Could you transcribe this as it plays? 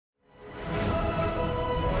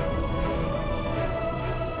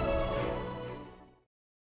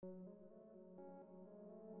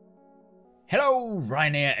Hello,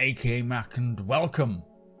 Ryan here, aka Mac, and welcome.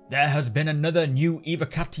 There has been another new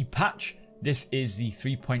Evocati patch. This is the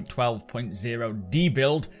 3.12.0D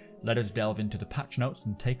build. Let us delve into the patch notes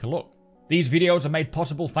and take a look. These videos are made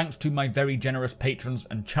possible thanks to my very generous patrons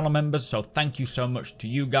and channel members, so thank you so much to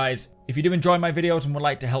you guys. If you do enjoy my videos and would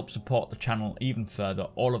like to help support the channel even further,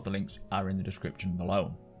 all of the links are in the description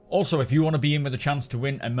below. Also, if you want to be in with a chance to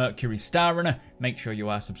win a Mercury Star Runner, make sure you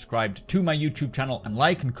are subscribed to my YouTube channel and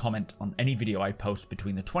like and comment on any video I post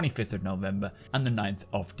between the 25th of November and the 9th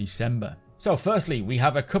of December. So firstly, we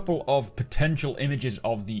have a couple of potential images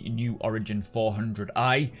of the new Origin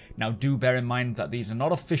 400i. Now do bear in mind that these are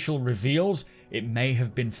not official reveals. It may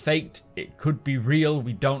have been faked, it could be real,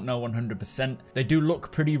 we don't know 100%. They do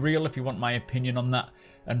look pretty real if you want my opinion on that.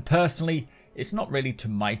 And personally, it's not really to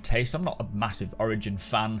my taste. I'm not a massive Origin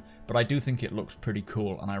fan, but I do think it looks pretty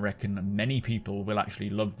cool, and I reckon many people will actually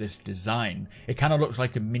love this design. It kind of looks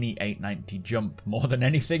like a mini 890 jump more than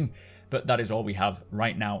anything, but that is all we have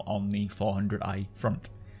right now on the 400i front.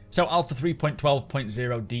 So Alpha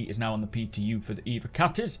 3.12.0D is now on the PTU for the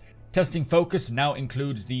Evocatis. Testing focus now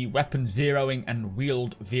includes the weapon zeroing and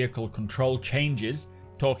wheeled vehicle control changes.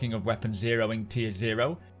 Talking of weapon zeroing tier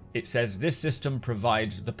 0, it says this system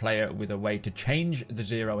provides the player with a way to change the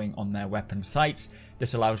zeroing on their weapon sights.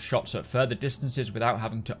 This allows shots at further distances without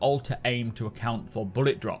having to alter aim to account for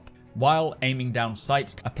bullet drop. While aiming down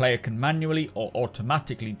sights, a player can manually or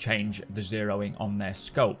automatically change the zeroing on their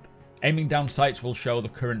scope. Aiming down sights will show the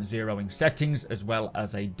current zeroing settings as well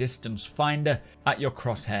as a distance finder at your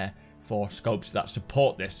crosshair for scopes that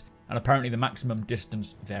support this, and apparently the maximum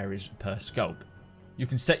distance varies per scope. You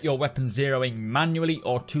can set your weapon zeroing manually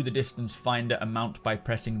or to the distance finder amount by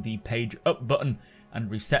pressing the page up button, and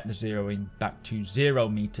reset the zeroing back to 0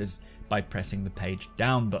 meters by pressing the page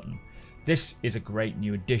down button. This is a great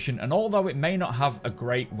new addition, and although it may not have a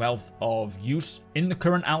great wealth of use in the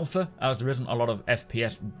current alpha, as there isn't a lot of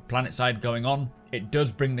FPS planetside going on, it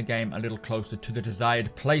does bring the game a little closer to the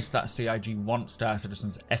desired place that CIG wants Star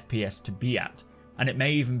Citizen's FPS to be at. And it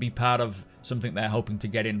may even be part of something they're hoping to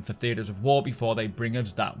get in for Theatres of War before they bring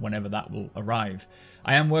us that, whenever that will arrive.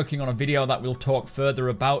 I am working on a video that will talk further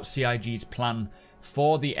about CIG's plan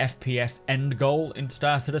for the FPS end goal in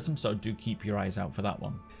Star Citizen, so do keep your eyes out for that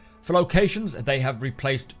one. For locations, they have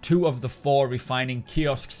replaced 2 of the 4 refining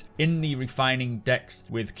kiosks in the refining decks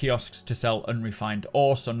with kiosks to sell unrefined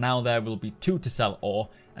ore, so now there will be 2 to sell ore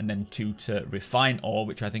and then 2 to refine ore,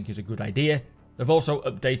 which I think is a good idea. They've also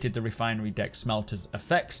updated the refinery deck smelters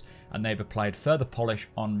effects, and they've applied further polish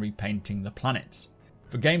on repainting the planets.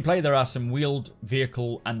 For gameplay, there are some wheeled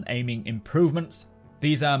vehicle and aiming improvements.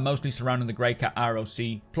 These are mostly surrounding the Greycat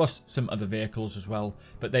ROC, plus some other vehicles as well,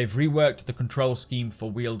 but they've reworked the control scheme for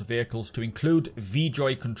wheeled vehicles to include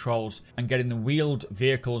V-Joy controls and getting the wheeled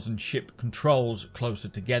vehicles and ship controls closer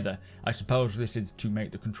together. I suppose this is to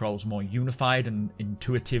make the controls more unified and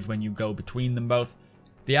intuitive when you go between them both.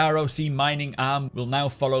 The ROC mining arm will now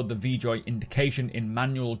follow the V-Joy indication in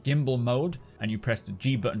manual gimbal mode, and you press the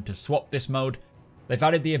G button to swap this mode. They've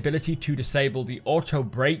added the ability to disable the auto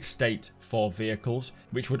brake state for vehicles,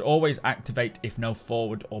 which would always activate if no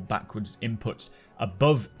forward or backwards inputs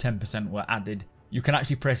above 10% were added. You can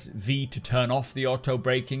actually press V to turn off the auto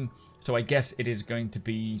braking, so I guess it is going to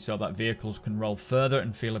be so that vehicles can roll further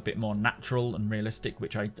and feel a bit more natural and realistic,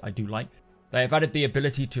 which I do like. They have added the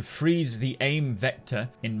ability to freeze the aim vector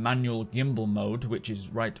in manual gimbal mode, which is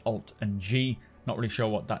right Alt and G. Not really sure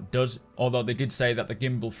what that does, although they did say that the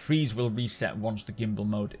gimbal freeze will reset once the gimbal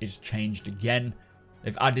mode is changed again.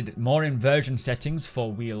 They've added more inversion settings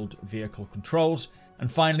for wheeled vehicle controls.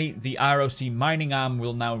 And finally, the ROC mining arm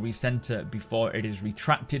will now recenter before it is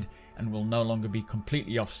retracted and will no longer be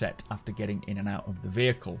completely offset after getting in and out of the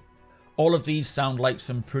vehicle. All of these sound like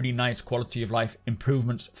some pretty nice quality of life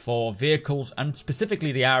improvements for vehicles, and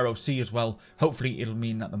specifically the ROC as well. Hopefully it'll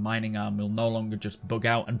mean that the mining arm will no longer just bug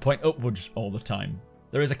out and point upwards all the time.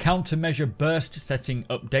 There is a countermeasure burst setting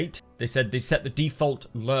update. They said they set the default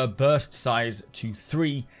lure burst size to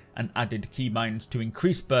 3 and added keybinds to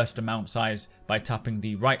increase burst amount size by tapping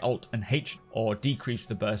the right Alt and H, or decrease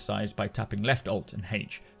the burst size by tapping left Alt and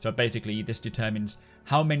H. So basically this determines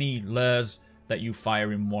how many lures that you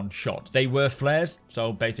fire in one shot. They were flares,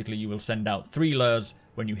 so basically you will send out 3 lures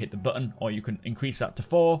when you hit the button, or you can increase that to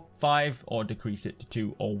 4, 5, or decrease it to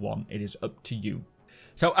 2 or 1. It is up to you.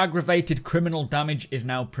 So aggravated criminal damage is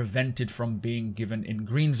now prevented from being given in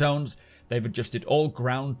green zones. They've adjusted all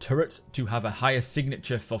ground turrets to have a higher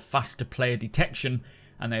signature for faster player detection,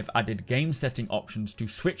 and they've added game setting options to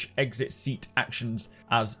switch exit seat actions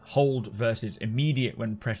as hold versus immediate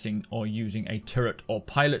when pressing or using a turret or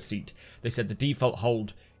pilot seat. They said the default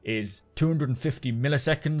hold is 250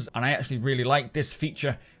 milliseconds, and I actually really like this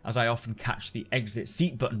feature as I often catch the exit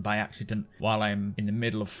seat button by accident while I'm in the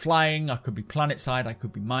middle of flying. I could be planetside, I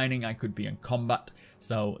could be mining, I could be in combat,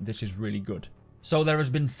 so this is really good. So there has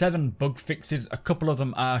been 7 bug fixes. A couple of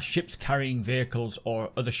them are ships carrying vehicles or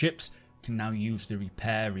other ships can now use the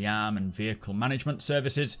repair, rearm and vehicle management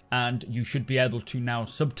services, and you should be able to now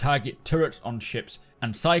sub-target turrets on ships,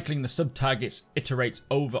 and cycling the sub-targets iterates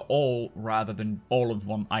over all rather than all of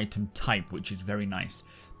one item type, which is very nice.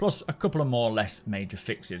 Plus a couple of more or less major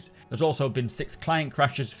fixes. There's also been 6 client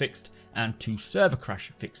crashes fixed and 2 server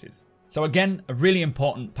crash fixes. So again, a really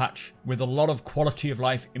important patch with a lot of quality of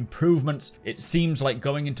life improvements. It seems like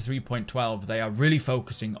going into 3.12, they are really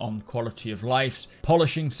focusing on quality of life,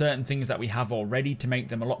 polishing certain things that we have already to make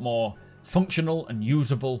them a lot more functional and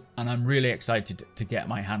usable, and I'm really excited to get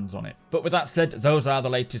my hands on it. But with that said, those are the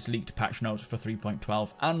latest leaked patch notes for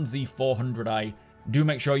 3.12 and the 400i. Do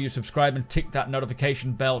make sure you subscribe and tick that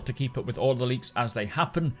notification bell to keep up with all the leaks as they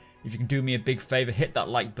happen. If you can do me a big favour, hit that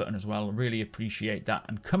like button as well. Really appreciate that.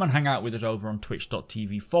 And come and hang out with us over on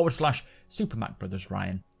twitch.tv/supermacbrothers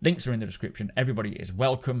Ryan. Links are in the description. Everybody is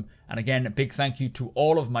welcome. And again, a big thank you to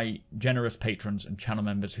all of my generous patrons and channel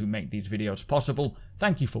members who make these videos possible.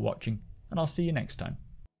 Thank you for watching, and I'll see you next time.